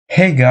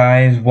Hey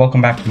guys,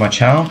 welcome back to my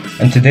channel,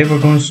 and today we're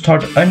going to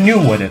start a new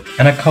what if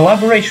and a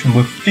collaboration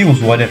with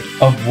Fuel's what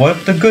if of what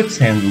if the good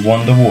Saiyans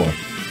won the war.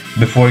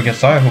 Before we get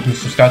started, I hope you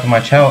subscribe to my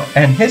channel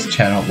and his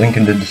channel, link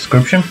in the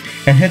description,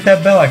 and hit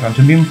that bell icon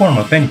to be informed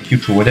of any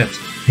future what ifs.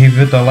 If you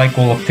hit the like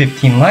goal of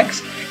 15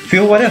 likes,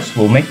 Fuel what ifs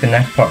will make the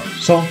next part.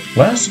 So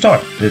let's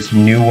start this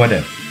new what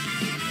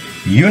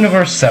if.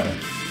 Universe 7,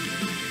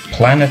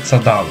 Planet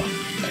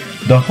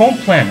Sadala, the home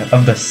planet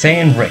of the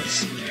Saiyan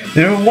race.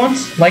 They were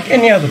once like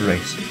any other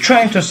race,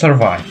 trying to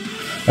survive,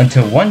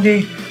 until one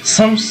day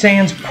some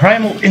Saiyans'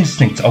 primal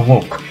instincts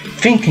awoke,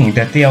 thinking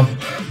that they have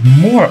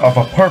more of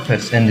a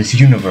purpose in this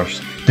universe,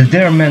 that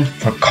they are meant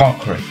for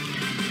conquering,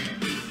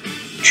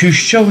 to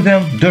show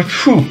them the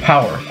true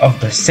power of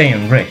the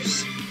Saiyan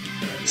race.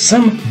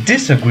 Some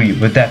disagree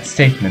with that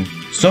statement,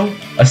 so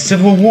a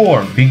civil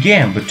war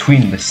began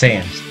between the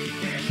Saiyans.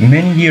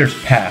 Many years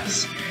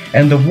pass,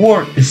 and the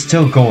war is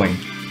still going,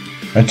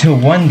 until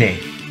one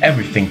day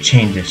everything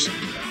changes.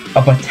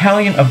 A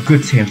battalion of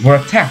good Saiyans were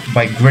attacked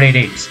by great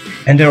apes,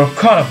 and they were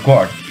caught off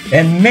guard,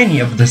 and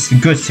many of the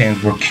good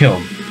Saiyans were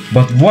killed.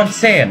 But one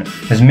Saiyan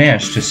has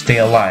managed to stay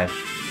alive.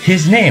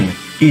 His name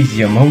is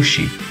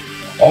Yamoshi.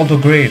 All the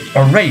great apes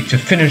are ready to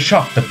finish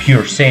off the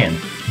pure Saiyan,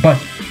 but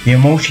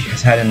Yamoshi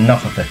has had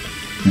enough of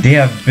it. They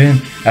have been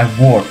at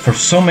war for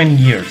so many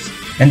years,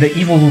 and the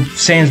evil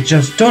Saiyans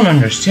just don't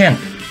understand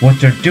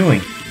what they're doing.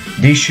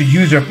 They should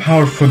use their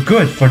power for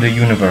good for the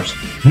universe,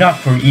 not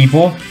for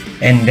evil.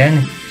 And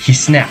then he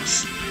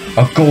snaps.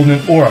 A golden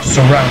aura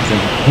surrounds him,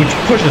 which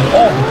pushes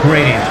all the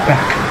great apes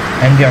back,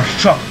 and they are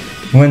shocked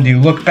when they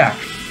look back,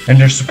 and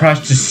they're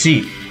surprised to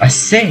see a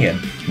Saiyan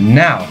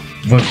now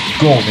with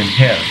golden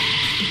hair.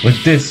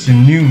 With this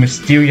new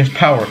mysterious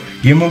power,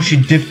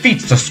 Yamoshi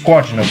defeats the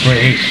squadron of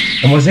great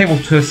apes and was able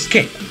to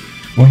escape.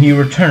 When he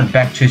returned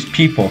back to his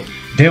people,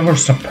 they were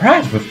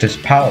surprised with this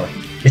power.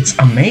 It's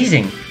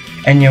amazing,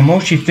 and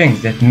Yamoshi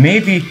thinks that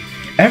maybe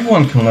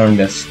everyone can learn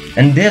this,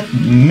 and that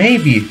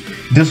maybe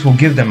this will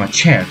give them a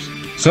chance.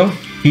 So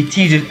he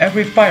teaches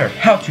every fighter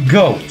how to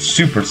go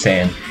Super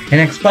Saiyan, and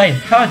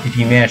explains how did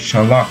he manage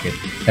to unlock it.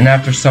 And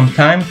after some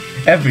time,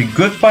 every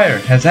good fighter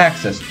has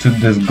access to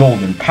this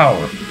golden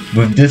power.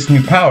 With this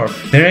new power,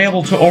 they're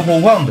able to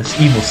overwhelm this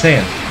evil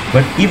Saiyan.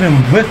 But even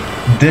with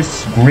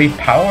this great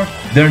power,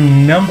 their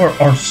number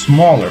are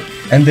smaller,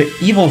 and the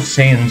evil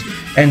Saiyans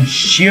and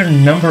sheer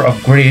number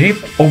of great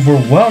ape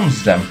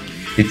overwhelms them.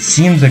 It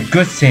seems the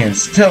good Saiyans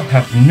still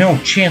have no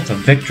chance of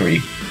victory,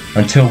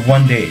 until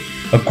one day,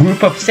 a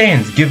group of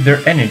Saiyans give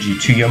their energy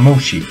to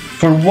Yamoshi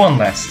for one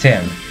last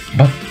stand.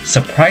 But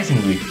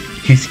surprisingly,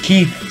 his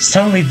ki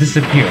suddenly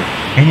disappeared,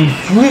 and he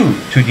flew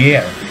to the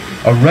air.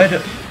 A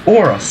red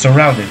aura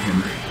surrounded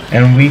him,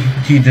 and when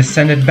he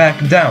descended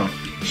back down,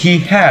 he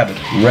had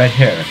red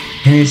hair,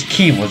 and his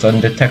ki was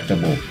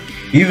undetectable.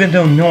 Even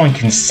though no one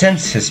can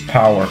sense his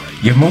power,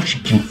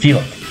 Yamoshi can feel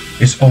it.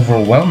 It's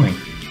overwhelming,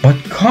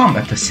 but calm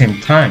at the same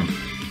time.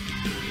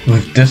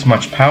 With this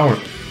much power,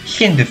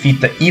 he can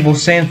defeat the evil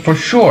Saiyan for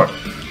sure,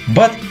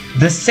 but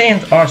the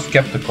Saiyans are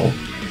skeptical.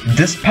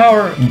 This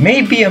power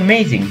may be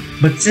amazing,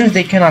 but since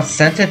they cannot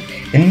sense it,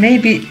 it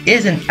maybe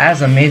isn't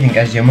as amazing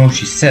as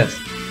Yamoshi says.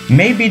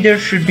 Maybe there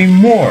should be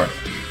more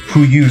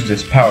who use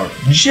this power,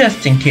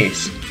 just in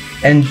case,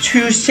 and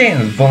two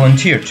Saiyans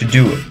volunteer to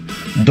do it.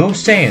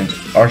 Those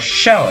Saiyans are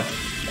Shallot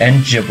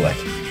and Giblet.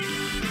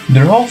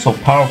 They're also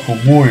powerful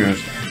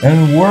warriors,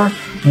 and were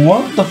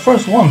one of the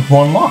first ones who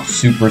unlocked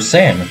Super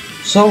Saiyan,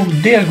 so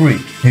they agree.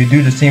 They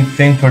do the same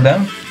thing for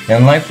them,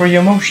 and like for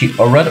Yamoshi,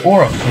 a red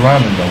aura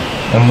surrounded them,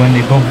 and when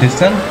they both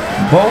descend,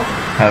 both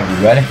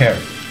have red hair.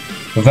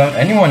 Without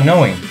anyone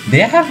knowing, they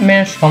have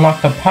managed to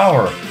unlock the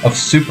power of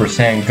Super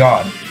Saiyan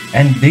God,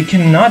 and they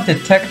cannot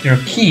detect their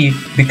ki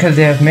because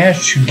they have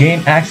managed to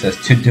gain access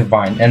to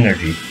divine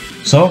energy.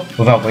 So,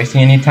 without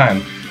wasting any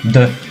time,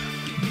 the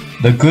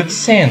good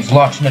Saiyans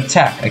launch an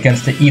attack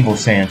against the evil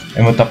Saiyans,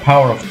 and with the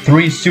power of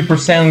 3 Super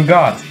Saiyan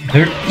gods,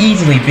 they're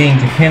easily being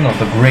to handle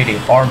the Great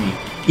Ape army.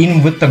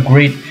 Even with the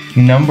great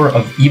number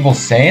of evil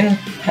Saiyans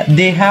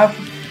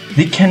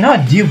they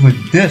cannot deal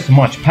with this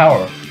much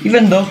power.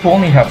 Even those who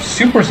only have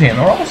Super Saiyan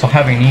are also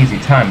having an easy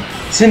time,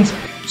 since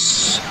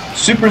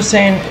Super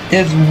Saiyan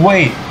is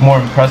way more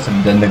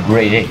impressive than the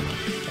Great Ape.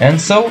 And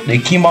so they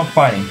keep on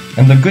fighting,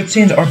 and the good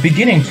Saiyans are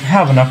beginning to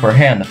have an upper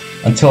hand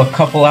until a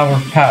couple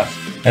hours pass,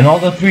 and all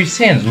the 3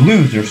 Saiyans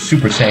lose their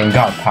Super Saiyan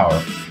God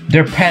power.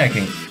 They're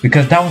panicking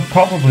because that was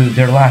probably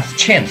their last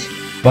chance,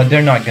 but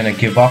they're not gonna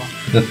give up.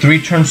 The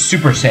 3 turn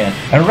Super Saiyan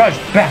and rush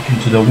back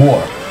into the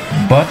war.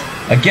 But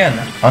again,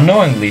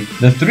 unknowingly,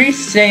 the 3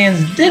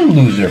 Saiyans did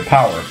lose their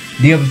power.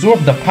 They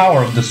absorbed the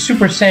power of the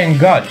Super Saiyan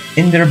God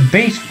in their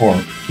base form,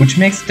 which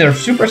makes their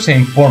Super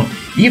Saiyan form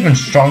even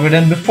stronger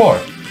than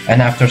before.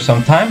 And after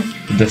some time,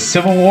 the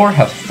civil war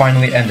has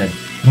finally ended,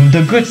 with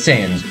the good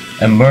Saiyans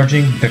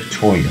emerging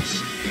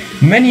victorious.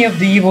 Many of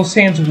the evil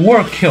Saiyans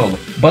were killed,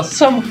 but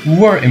some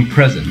were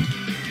imprisoned.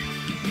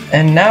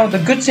 And now the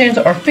Good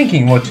Saiyans are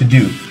thinking what to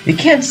do. They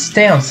can't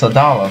stay on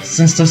Sadala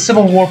since the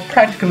Civil War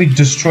practically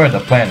destroyed the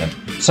planet.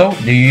 So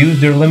they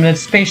use their limited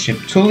spaceship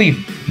to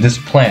leave this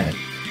planet,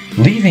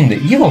 leaving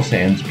the evil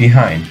Saiyans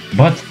behind.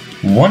 But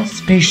one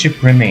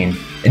spaceship remained,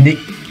 and the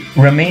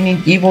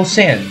remaining evil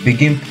Saiyans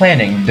begin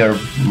planning their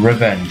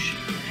revenge.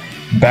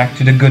 Back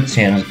to the Good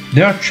Saiyans,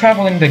 they are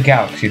traveling the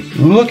galaxies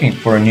looking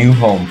for a new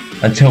home,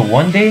 until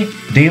one day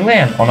they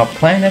land on a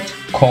planet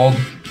called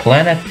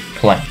Planet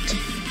Plant.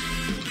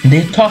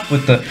 They talk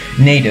with the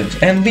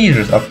natives and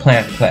leaders of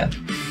Planet Plant.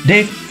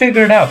 They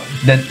figured out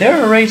that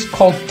they're a race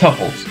called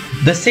Tuffles.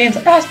 The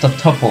Saiyans asked the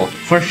Tuffle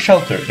for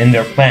shelter in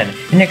their planet.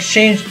 In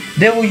exchange,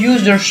 they will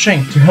use their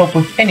strength to help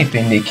with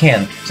anything they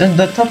can, since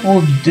the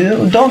Tuffles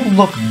don't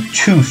look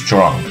too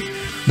strong.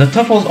 The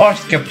Tuffles are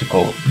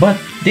skeptical,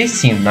 but they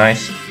seem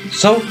nice,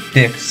 so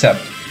they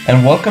accept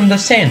and welcome the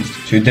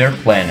Saiyans to their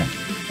planet.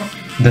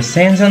 The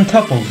Saiyans and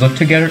Tuffles live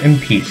together in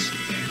peace.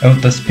 And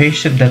with the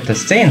spaceship that the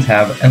Saiyans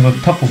have, and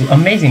with Tuffle's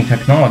amazing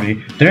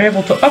technology, they're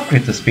able to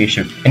upgrade the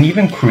spaceship and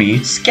even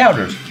create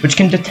scouters, which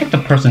can detect a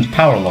person's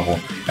power level.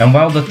 And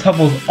while the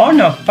Tuffles are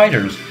not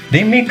fighters,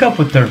 they make up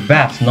with their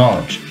vast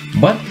knowledge.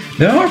 But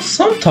there are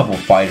some Tuffle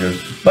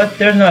fighters, but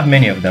there's not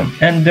many of them,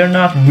 and they're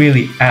not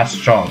really as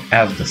strong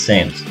as the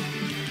Saiyans.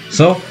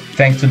 So,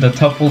 thanks to the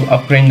Tuffles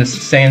upgrading the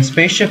Saiyan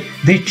spaceship,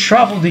 they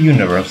travel the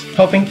universe,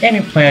 helping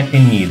any planet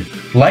in need,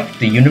 like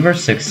the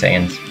Universe 6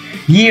 Saiyans.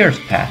 Years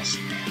pass.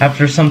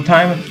 After some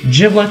time,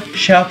 Giblet,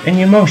 Shout, and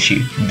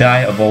Yamoshi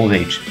die of old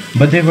age,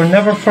 but they were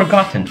never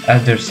forgotten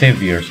as their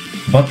saviors.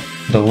 But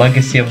the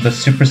legacy of the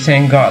Super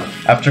Saiyan God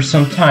after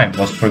some time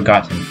was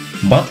forgotten.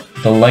 But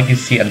the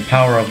legacy and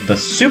power of the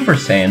Super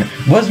Saiyan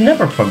was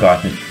never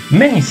forgotten.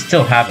 Many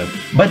still have it,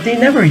 but they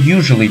never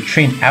usually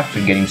train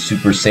after getting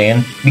Super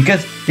Saiyan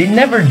because they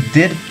never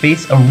did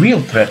face a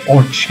real threat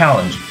or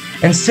challenge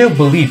and still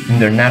believe in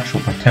their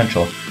natural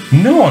potential.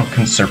 No one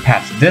can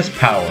surpass this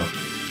power,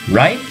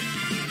 right?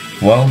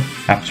 Well,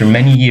 after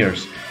many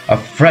years, a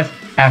threat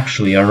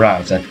actually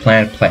arrives at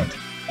Planet Plant.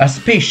 A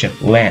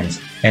spaceship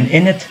lands, and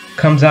in it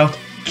comes out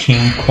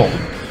King Cold.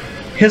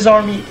 His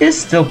army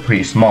is still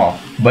pretty small,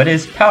 but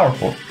is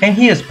powerful, and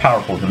he is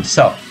powerful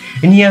himself.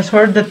 And he has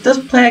heard that this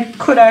planet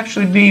could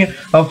actually be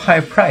of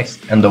high price,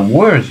 and the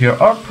warriors here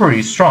are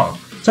pretty strong.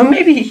 So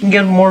maybe he can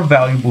get more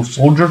valuable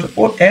soldiers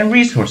and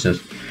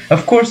resources.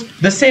 Of course,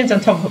 the Saiyans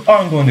and Tuffles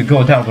aren't going to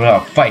go down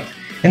without a fight,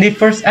 and they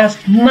first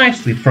ask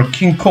nicely for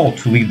King Cold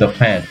to leave the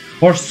planet,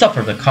 or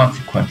suffer the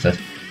consequences.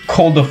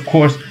 Cold, of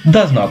course,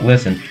 does not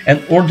listen,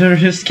 and orders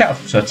his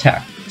scouts to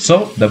attack.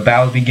 So the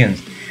battle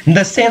begins, and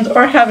the Saiyans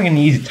are having an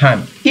easy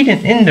time,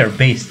 even in their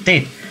base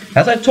state.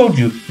 As I told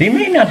you, they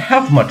may not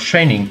have much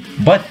training,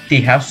 but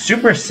they have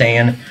Super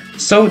Saiyan,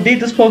 so they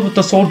dispose with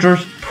the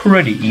soldiers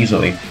pretty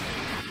easily.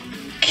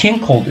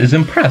 King Cold is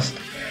impressed.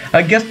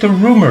 I guess the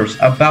rumors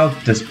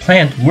about this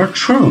plant were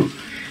true,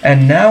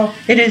 and now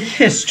it is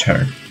his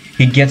turn.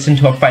 He gets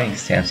into a fighting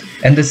stance,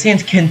 and the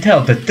Saiyans can tell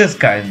that this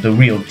guy is the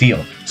real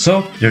deal,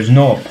 so there's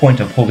no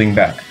point of holding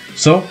back.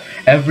 So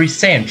every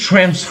Saiyan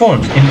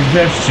transforms into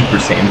their Super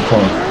Saiyan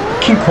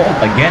form. King Cold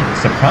again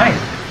is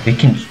surprised. They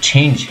can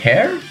change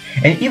hair?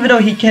 And even though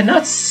he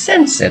cannot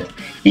sense it,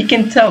 he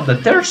can tell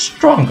that they're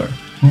stronger.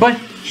 But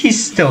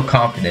he's still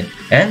confident,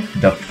 and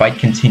the fight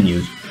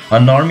continues.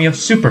 An army of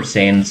Super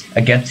Saiyans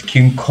against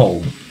King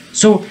Cold.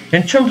 So,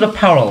 in terms of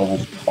power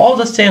levels, all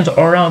the Saiyans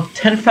are around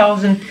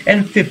 10,000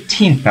 and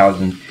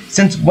 15,000.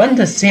 Since when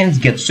the Saiyans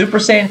get Super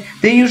Saiyan,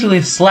 they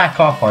usually slack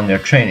off on their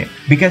training,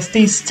 because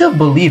they still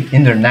believe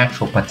in their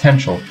natural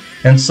potential.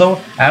 And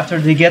so, after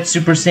they get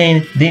Super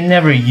Saiyan, they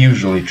never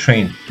usually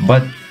train.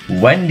 But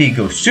when they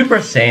go Super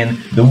Saiyan,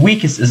 the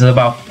weakest is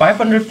about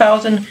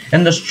 500,000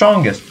 and the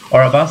strongest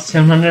are about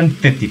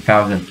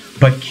 750,000.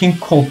 But King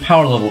Cold's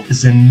power level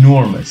is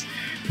enormous,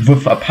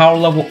 with a power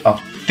level of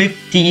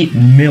 50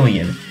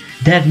 million.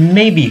 That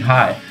may be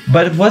high,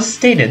 but it was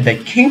stated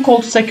that King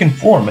Cold's second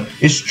form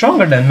is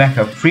stronger than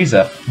Mecha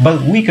Frieza,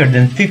 but weaker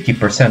than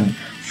 50%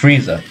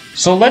 Frieza.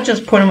 So let's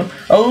just put him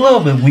a little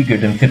bit weaker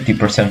than 50%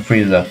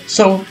 Frieza,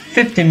 so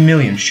 50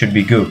 million should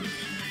be good.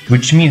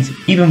 Which means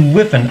even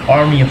with an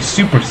army of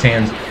Super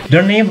Saiyans,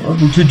 they're not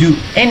able to do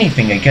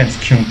anything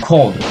against King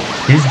Cold.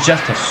 It's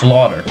just a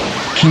slaughter.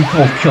 King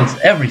Cold kills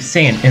every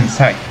Saiyan in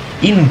sight.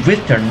 Even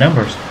with their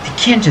numbers, they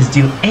can't just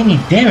deal any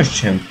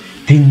damage to him.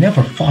 They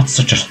never fought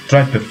such a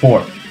threat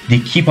before. They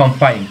keep on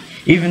fighting,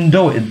 even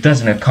though it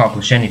doesn't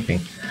accomplish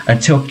anything,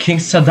 until King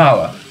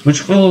Sadala,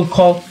 which we'll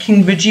call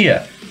King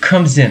Vegeta,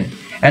 comes in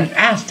and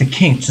asks the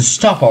king to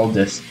stop all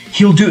this.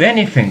 He'll do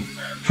anything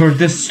for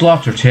this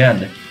slaughter to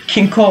end.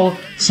 King Cold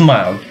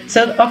smiled,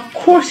 said of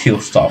course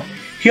he'll stop.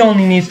 He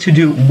only needs to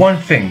do one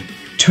thing,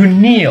 to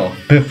kneel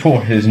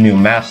before his new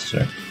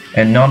master.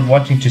 And not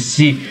wanting to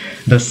see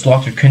the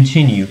slaughter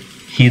continue,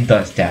 he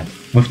does that,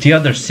 with the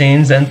other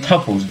Saiyans and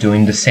Tuffles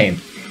doing the same.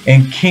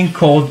 And King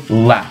Cold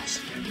laughs,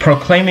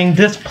 proclaiming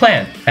this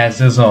plant as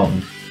his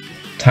own.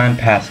 Time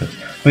passes,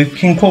 with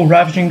King Cold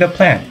ravaging the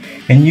plant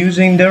and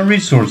using their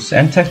resources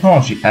and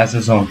technology as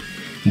his own.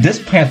 This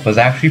plant was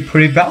actually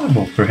pretty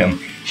valuable for him.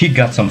 He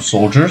got some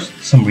soldiers,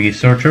 some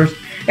researchers,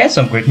 and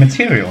some great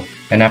material,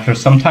 and after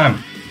some time,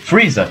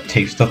 Frieza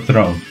takes the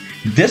throne.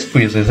 This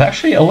Frieza is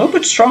actually a little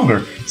bit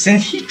stronger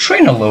since he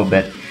trained a little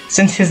bit,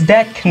 since his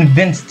dad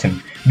convinced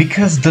him,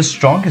 because the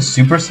strongest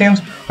Super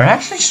Saiyans are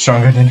actually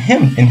stronger than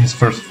him in his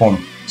first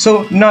form.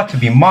 So not to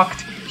be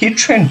mocked, he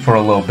trained for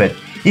a little bit,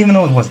 even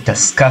though it was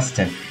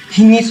disgusting.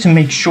 He needs to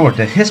make sure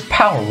that his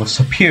power was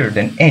superior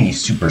than any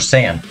Super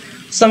Saiyan.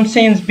 Some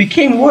Saiyans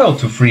became loyal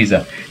to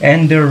Frieza,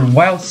 and their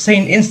wild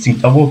Saiyan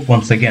instinct awoke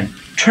once again,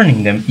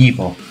 turning them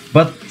evil.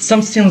 But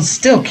some Saiyans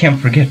still can't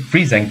forget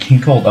Frieza and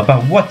King Cold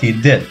about what they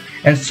did,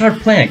 and start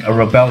planning a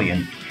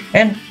rebellion.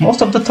 And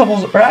most of the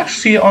Tuffles are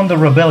actually on the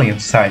rebellion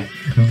side.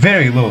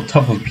 Very little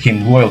Tuffles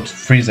became loyal to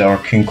Frieza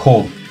or King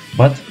Cold,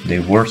 but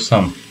there were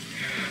some.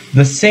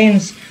 The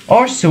Saiyans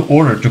are still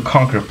ordered to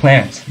conquer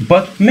planets,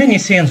 but many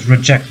Saiyans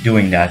reject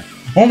doing that.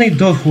 Only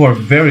those who are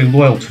very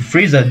loyal to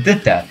Frieza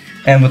did that,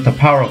 and with the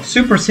power of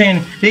Super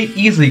Saiyan, they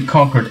easily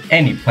conquered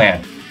any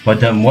planet. But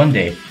then one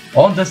day,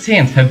 all the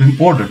Saiyans have been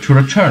ordered to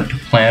return to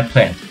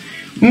Planet.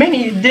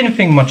 Many didn't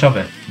think much of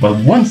it,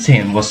 but one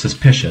Saiyan was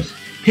suspicious.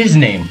 His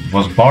name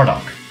was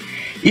Bardock.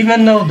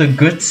 Even though the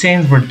good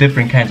Saiyans were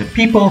different kinds of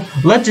people,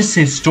 let's just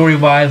say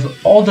story-wise,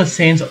 all the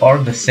Saiyans are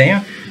the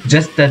same,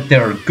 just that they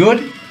are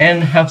good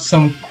and have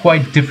some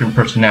quite different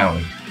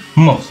personalities.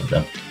 Most of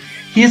them.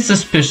 He is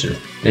suspicious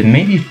that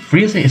maybe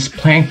Frieza is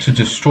planning to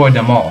destroy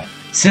them all,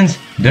 since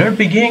they're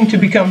beginning to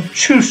become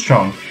too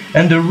strong,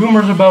 and the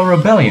rumors about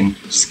rebellion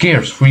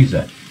scares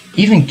Frieza.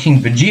 Even King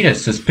Vegeta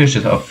is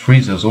suspicious of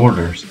Frieza's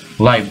orders,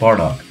 like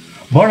Bardock.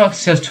 Bardock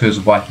says to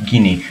his wife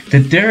Guinea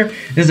that there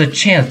is a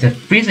chance that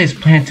Frieza is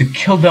planning to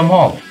kill them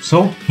all,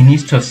 so he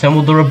needs to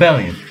assemble the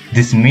rebellion.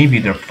 This may be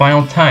their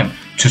final time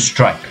to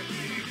strike.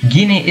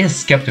 Guinea is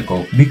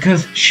skeptical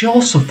because she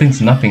also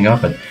thinks nothing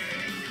of it,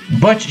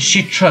 but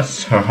she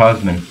trusts her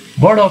husband.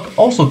 Bardock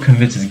also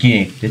convinces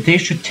Guinea that they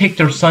should take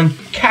their son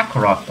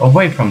Kakarot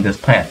away from this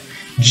planet,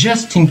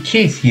 just in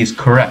case he is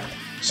correct.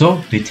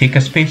 So they take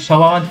a space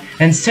salad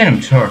and send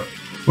him to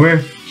Earth, where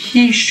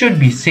he should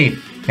be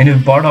safe, and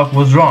if Bardock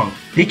was wrong,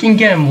 they can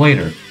get him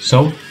later.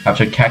 So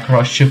after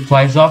Kakarot's ship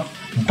flies off,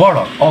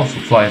 Bardock also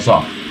flies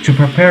off to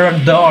prepare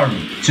the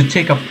army to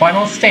take a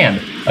final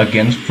stand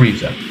against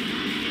Frieza.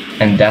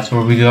 And that's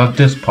where we got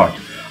this part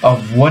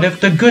of what if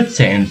the good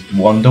Saiyans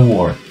won the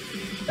war.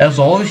 As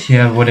always, if you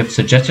have what if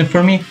suggested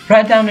for me,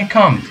 write down in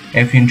comments,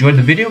 and if you enjoyed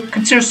the video,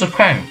 consider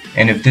subscribing,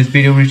 and if this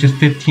video reaches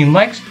 15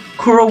 likes,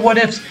 Kuro What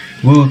Ifs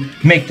will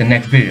make the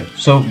next video,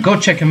 so go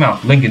check him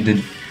out. Link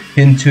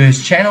into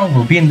his channel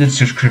will be in the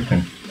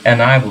description,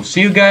 and I will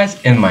see you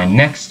guys in my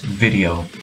next video.